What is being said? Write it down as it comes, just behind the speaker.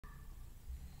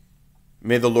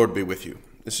May the Lord be with you.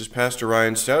 This is Pastor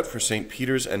Ryan Stout for St.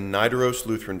 Peter's and Nidaros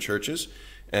Lutheran Churches,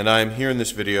 and I am here in this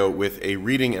video with a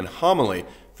reading and homily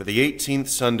for the 18th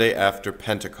Sunday after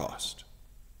Pentecost.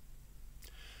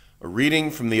 A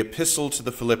reading from the Epistle to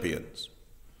the Philippians.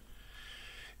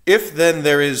 If then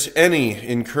there is any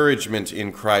encouragement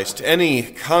in Christ, any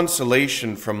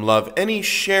consolation from love, any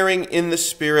sharing in the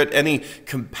Spirit, any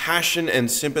compassion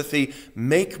and sympathy,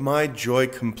 make my joy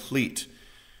complete.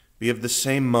 Be of the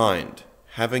same mind,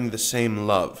 having the same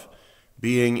love,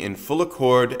 being in full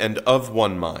accord and of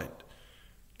one mind.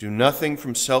 Do nothing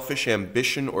from selfish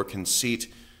ambition or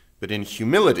conceit, but in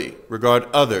humility regard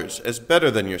others as better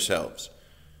than yourselves.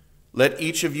 Let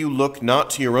each of you look not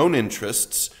to your own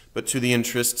interests, but to the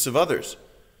interests of others.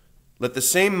 Let the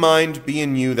same mind be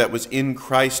in you that was in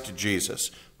Christ Jesus,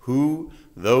 who,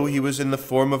 though he was in the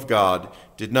form of God,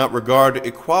 did not regard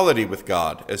equality with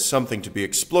God as something to be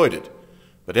exploited,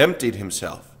 but emptied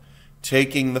himself,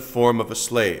 taking the form of a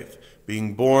slave,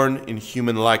 being born in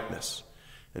human likeness.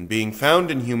 And being found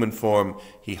in human form,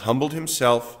 he humbled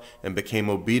himself and became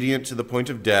obedient to the point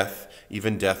of death,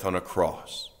 even death on a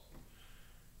cross.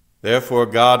 Therefore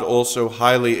God also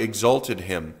highly exalted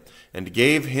him, and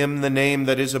gave him the name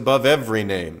that is above every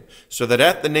name, so that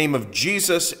at the name of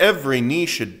Jesus every knee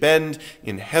should bend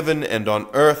in heaven and on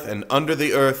earth and under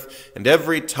the earth, and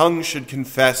every tongue should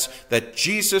confess that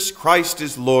Jesus Christ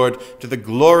is Lord, to the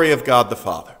glory of God the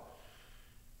Father.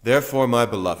 Therefore, my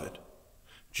beloved,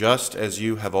 just as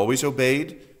you have always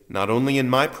obeyed, not only in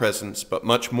my presence, but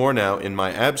much more now in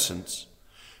my absence,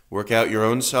 work out your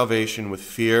own salvation with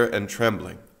fear and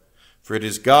trembling, for it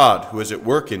is God who is at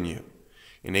work in you,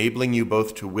 enabling you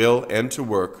both to will and to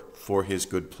work for his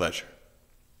good pleasure.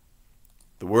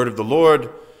 The word of the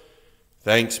Lord.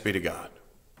 Thanks be to God.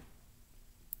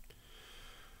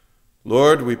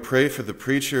 Lord, we pray for the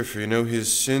preacher, for you know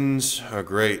his sins are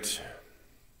great.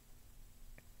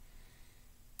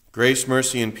 Grace,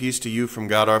 mercy, and peace to you from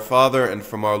God our Father and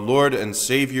from our Lord and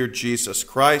Savior Jesus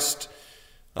Christ.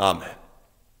 Amen.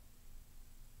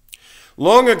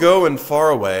 Long ago and far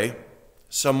away,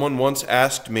 someone once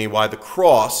asked me why the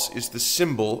cross is the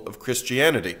symbol of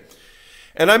Christianity,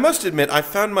 and I must admit I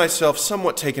found myself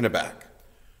somewhat taken aback.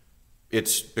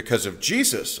 It's because of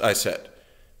Jesus, I said,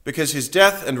 because his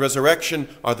death and resurrection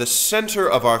are the center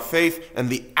of our faith and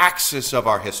the axis of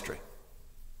our history.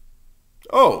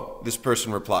 Oh, this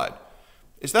person replied,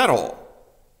 is that all?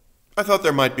 I thought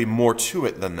there might be more to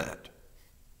it than that.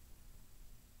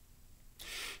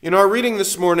 In our reading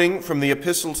this morning from the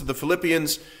Epistle to the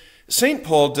Philippians, St.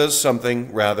 Paul does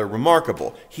something rather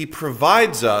remarkable. He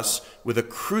provides us with a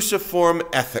cruciform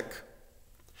ethic.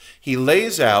 He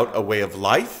lays out a way of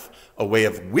life, a way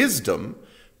of wisdom,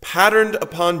 patterned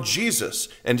upon Jesus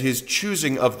and his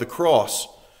choosing of the cross.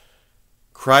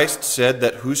 Christ said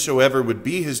that whosoever would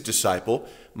be his disciple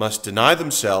must deny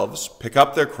themselves, pick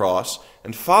up their cross,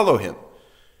 and follow him.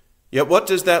 Yet what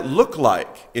does that look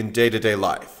like in day-to-day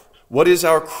life? What is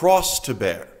our cross to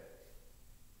bear?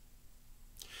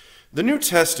 The New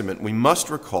Testament, we must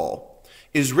recall,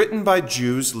 is written by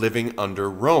Jews living under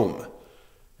Rome,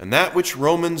 and that which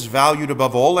Romans valued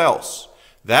above all else,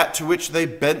 that to which they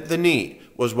bent the knee,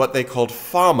 was what they called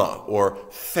fama, or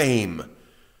fame.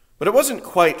 But it wasn't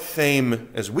quite fame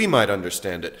as we might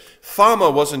understand it. Fama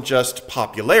wasn't just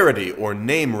popularity or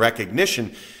name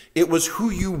recognition. It was who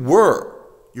you were,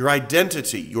 your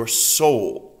identity, your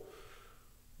soul.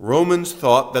 Romans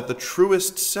thought that the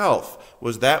truest self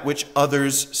was that which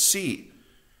others see.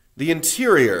 The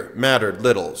interior mattered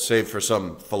little, save for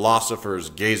some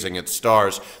philosophers gazing at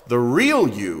stars. The real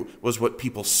you was what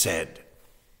people said.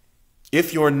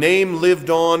 If your name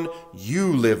lived on,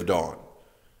 you lived on.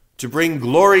 To bring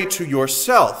glory to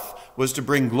yourself was to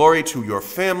bring glory to your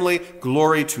family,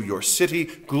 glory to your city,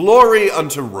 glory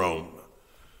unto Rome.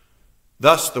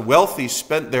 Thus the wealthy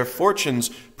spent their fortunes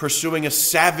pursuing a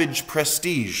savage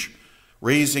prestige,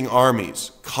 raising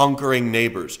armies, conquering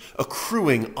neighbors,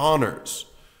 accruing honors.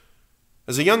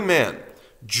 As a young man,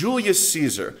 Julius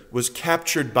Caesar was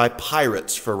captured by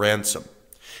pirates for ransom,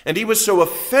 and he was so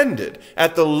offended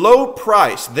at the low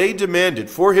price they demanded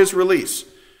for his release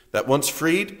that once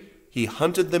freed, he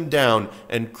hunted them down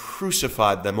and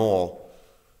crucified them all.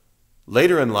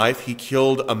 Later in life, he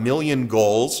killed 1,000,000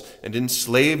 Gauls and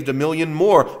enslaved 1,000,000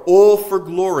 more, all for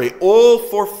glory, all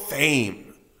for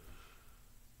fame.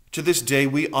 To this day,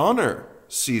 we honor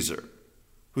Caesar,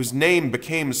 whose name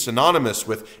became synonymous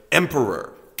with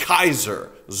emperor, Kaiser,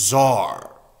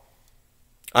 Tsar.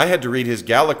 I had to read his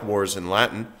Gallic Wars in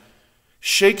Latin.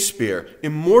 Shakespeare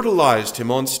immortalized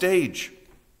him on stage.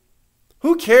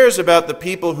 Who cares about the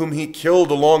people whom he killed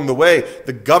along the way,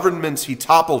 the governments he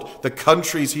toppled, the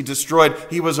countries he destroyed?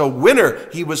 He was a winner.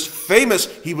 He was famous.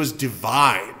 He was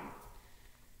divine.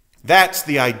 That's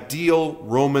the ideal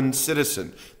Roman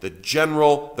citizen, the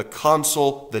general, the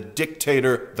consul, the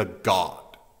dictator, the god.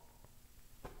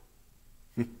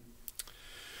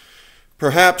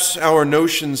 Perhaps our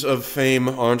notions of fame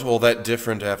aren't all that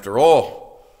different after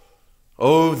all.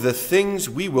 Oh, the things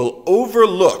we will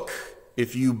overlook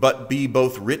if you but be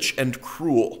both rich and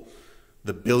cruel,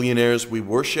 the billionaires we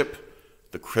worship,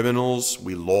 the criminals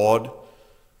we laud.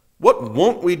 What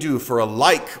won't we do for a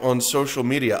like on social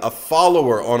media, a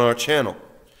follower on our channel?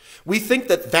 We think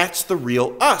that that's the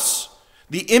real us,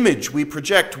 the image we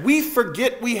project. We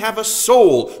forget we have a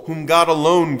soul whom God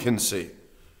alone can see.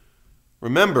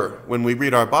 Remember, when we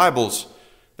read our Bibles,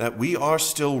 that we are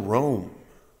still Rome.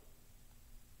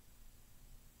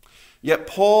 Yet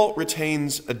Paul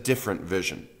retains a different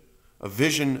vision, a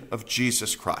vision of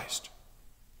Jesus Christ.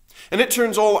 And it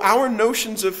turns all our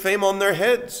notions of fame on their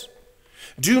heads.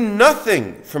 Do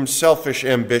nothing from selfish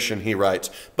ambition, he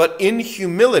writes, but in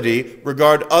humility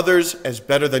regard others as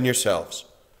better than yourselves.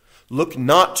 Look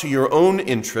not to your own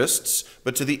interests,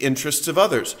 but to the interests of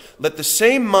others. Let the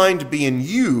same mind be in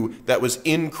you that was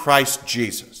in Christ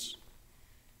Jesus.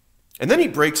 And then he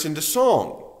breaks into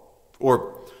song,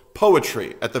 or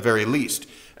poetry at the very least.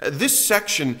 This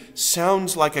section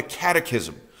sounds like a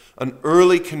catechism, an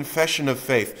early confession of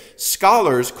faith.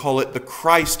 Scholars call it the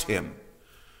Christ hymn.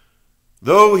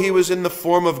 Though he was in the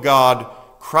form of God,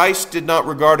 Christ did not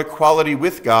regard equality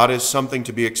with God as something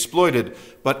to be exploited,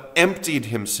 but emptied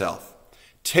himself,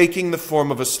 taking the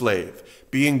form of a slave,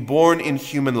 being born in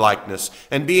human likeness,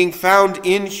 and being found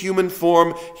in human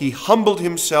form, he humbled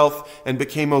himself and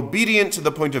became obedient to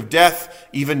the point of death,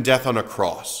 even death on a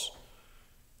cross.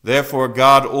 Therefore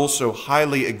God also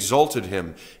highly exalted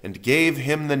him and gave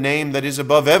him the name that is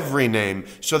above every name,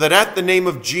 so that at the name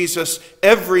of Jesus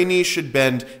every knee should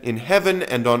bend in heaven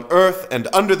and on earth and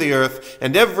under the earth,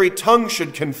 and every tongue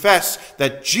should confess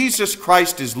that Jesus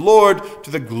Christ is Lord, to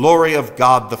the glory of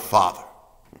God the Father.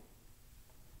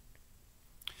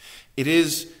 It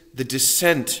is the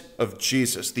descent of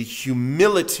Jesus, the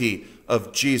humility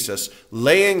of Jesus,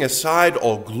 laying aside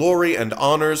all glory and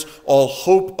honors, all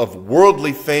hope of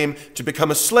worldly fame, to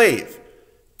become a slave.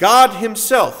 God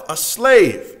himself, a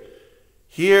slave,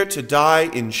 here to die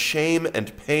in shame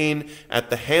and pain at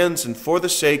the hands and for the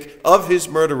sake of his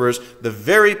murderers, the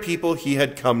very people he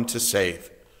had come to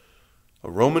save.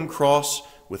 A Roman cross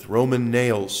with Roman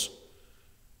nails.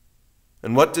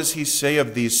 And what does he say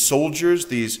of these soldiers,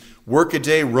 these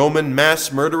workaday Roman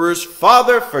mass murderers?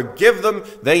 Father, forgive them,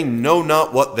 they know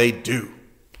not what they do.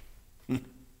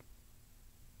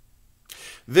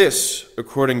 This,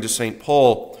 according to St.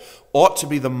 Paul, ought to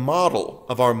be the model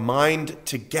of our mind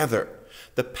together,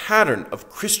 the pattern of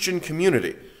Christian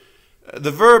community. The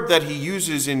verb that he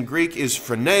uses in Greek is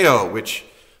phroneo, which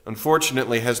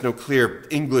unfortunately has no clear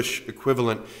English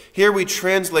equivalent. Here we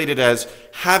translate it as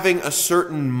having a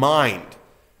certain mind,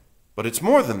 but it's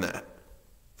more than that.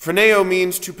 Phroneo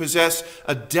means to possess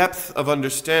a depth of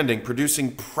understanding,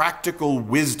 producing practical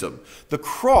wisdom. The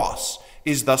cross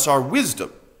is thus our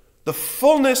wisdom, the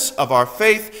fullness of our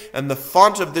faith, and the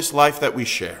font of this life that we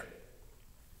share.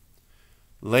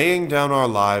 Laying down our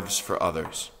lives for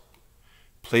others,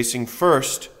 placing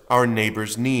first our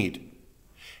neighbor's need,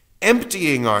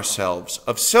 emptying ourselves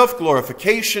of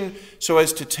self-glorification so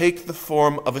as to take the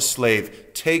form of a slave,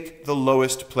 take the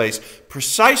lowest place,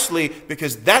 precisely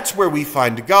because that's where we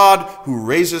find God who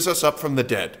raises us up from the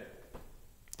dead.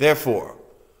 Therefore,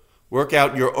 work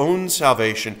out your own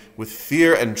salvation with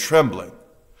fear and trembling,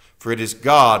 for it is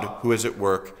God who is at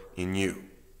work in you.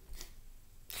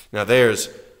 Now there's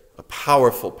a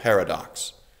powerful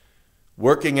paradox.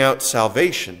 Working out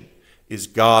salvation is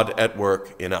God at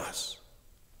work in us.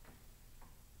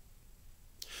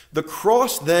 The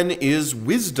cross, then, is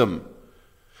wisdom,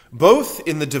 both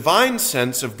in the divine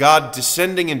sense of God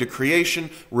descending into creation,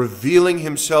 revealing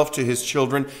himself to his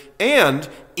children, and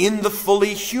in the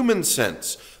fully human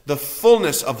sense, the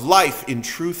fullness of life in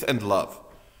truth and love.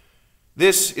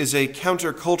 This is a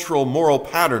countercultural moral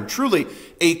pattern, truly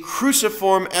a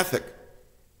cruciform ethic.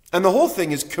 And the whole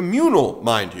thing is communal,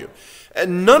 mind you.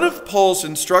 And none of Paul's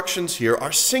instructions here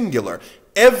are singular.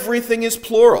 Everything is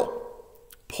plural.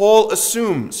 Paul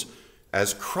assumes,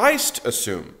 as Christ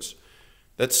assumes,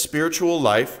 that spiritual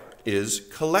life is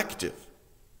collective.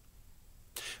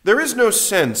 There is no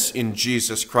sense in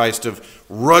Jesus Christ of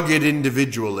rugged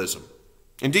individualism.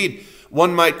 Indeed,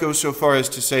 one might go so far as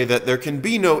to say that there can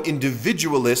be no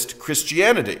individualist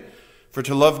Christianity, for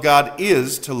to love God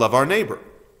is to love our neighbor.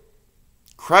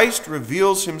 Christ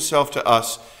reveals himself to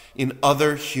us in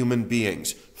other human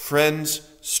beings, friends,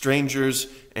 strangers,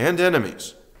 and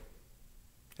enemies.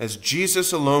 As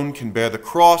Jesus alone can bear the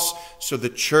cross, so the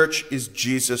church is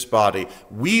Jesus' body.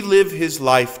 We live his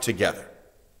life together.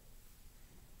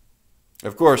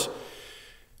 Of course,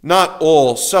 not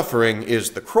all suffering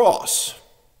is the cross.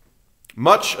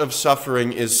 Much of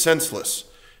suffering is senseless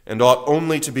and ought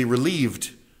only to be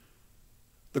relieved.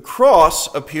 The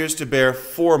cross appears to bear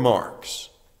 4 marks.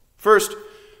 First,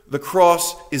 the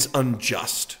cross is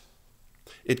unjust.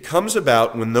 It comes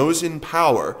about when those in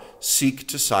power seek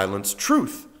to silence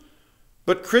truth.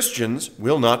 But Christians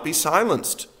will not be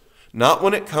silenced, not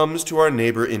when it comes to our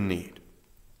neighbor in need.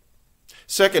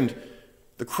 Second,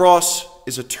 the cross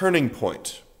is a turning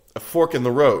point, a fork in the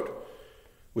road.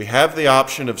 We have the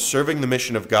option of serving the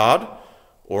mission of God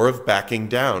or of backing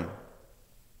down.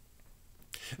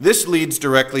 This leads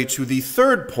directly to the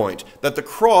third point, that the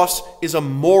cross is a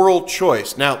moral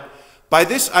choice. Now, by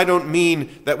this I don't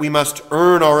mean that we must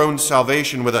earn our own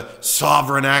salvation with a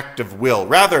sovereign act of will.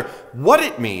 Rather, what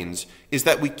it means is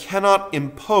that we cannot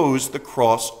impose the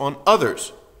cross on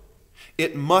others.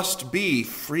 It must be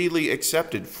freely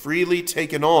accepted, freely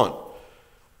taken on.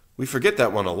 We forget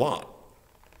that one a lot.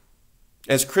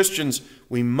 As Christians,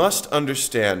 we must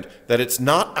understand that it's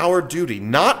not our duty,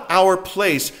 not our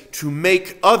place to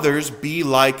make others be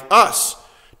like us,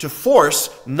 to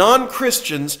force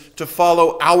non-Christians to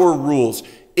follow our rules.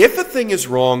 If a thing is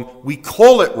wrong, we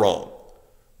call it wrong,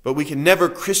 but we can never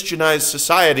Christianize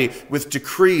society with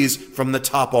decrees from the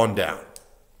top on down.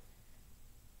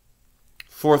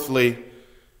 Fourthly,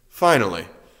 finally,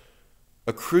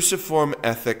 a cruciform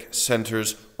ethic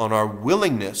centers on our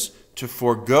willingness to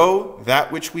forego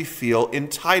that which we feel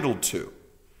entitled to,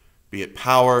 be it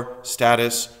power,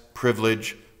 status,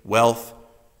 privilege, wealth,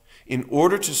 in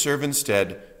order to serve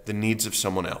instead the needs of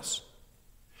someone else.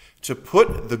 To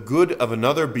put the good of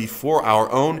another before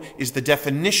our own is the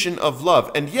definition of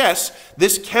love. And yes,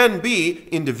 this can be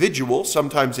individual,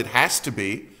 sometimes it has to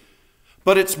be,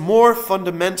 but it's more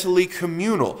fundamentally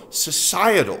communal,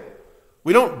 societal.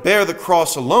 We don't bear the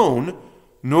cross alone,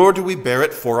 nor do we bear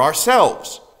it for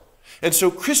ourselves. And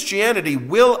so Christianity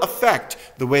will affect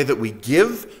the way that we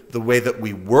give, the way that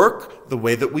we work, the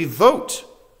way that we vote.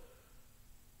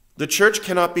 The church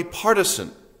cannot be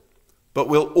partisan, but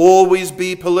will always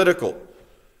be political.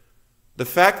 The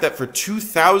fact that for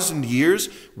 2,000 years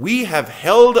we have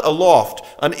held aloft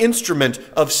an instrument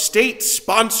of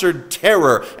state-sponsored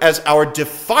terror as our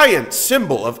defiant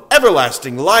symbol of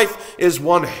everlasting life is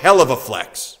one hell of a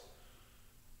flex.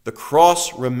 The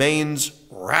cross remains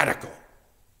radical.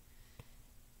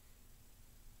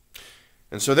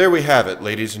 And so there we have it,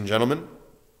 ladies and gentlemen.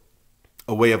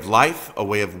 A way of life, a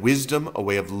way of wisdom, a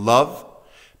way of love,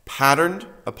 patterned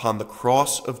upon the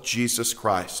cross of Jesus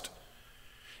Christ.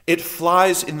 It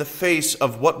flies in the face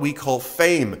of what we call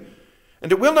fame,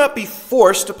 and it will not be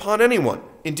forced upon anyone.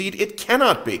 Indeed, it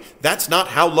cannot be. That's not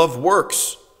how love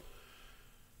works.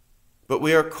 But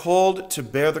we are called to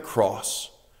bear the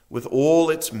cross with all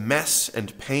its mess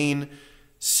and pain,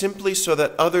 simply so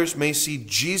that others may see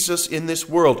Jesus in this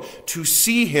world, to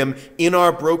see him in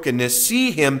our brokenness,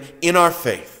 see him in our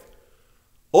faith.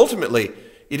 Ultimately,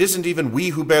 it isn't even we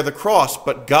who bear the cross,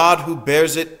 but God who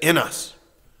bears it in us.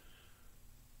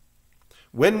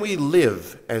 When we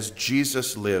live as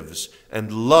Jesus lives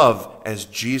and love as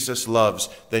Jesus loves,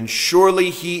 then surely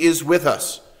he is with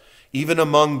us, even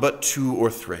among but 2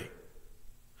 or 3.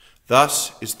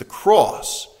 Thus is the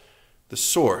cross the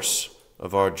source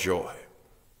of our joy.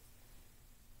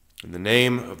 In the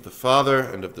name of the Father,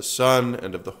 and of the Son,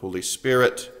 and of the Holy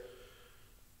Spirit.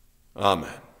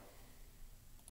 Amen.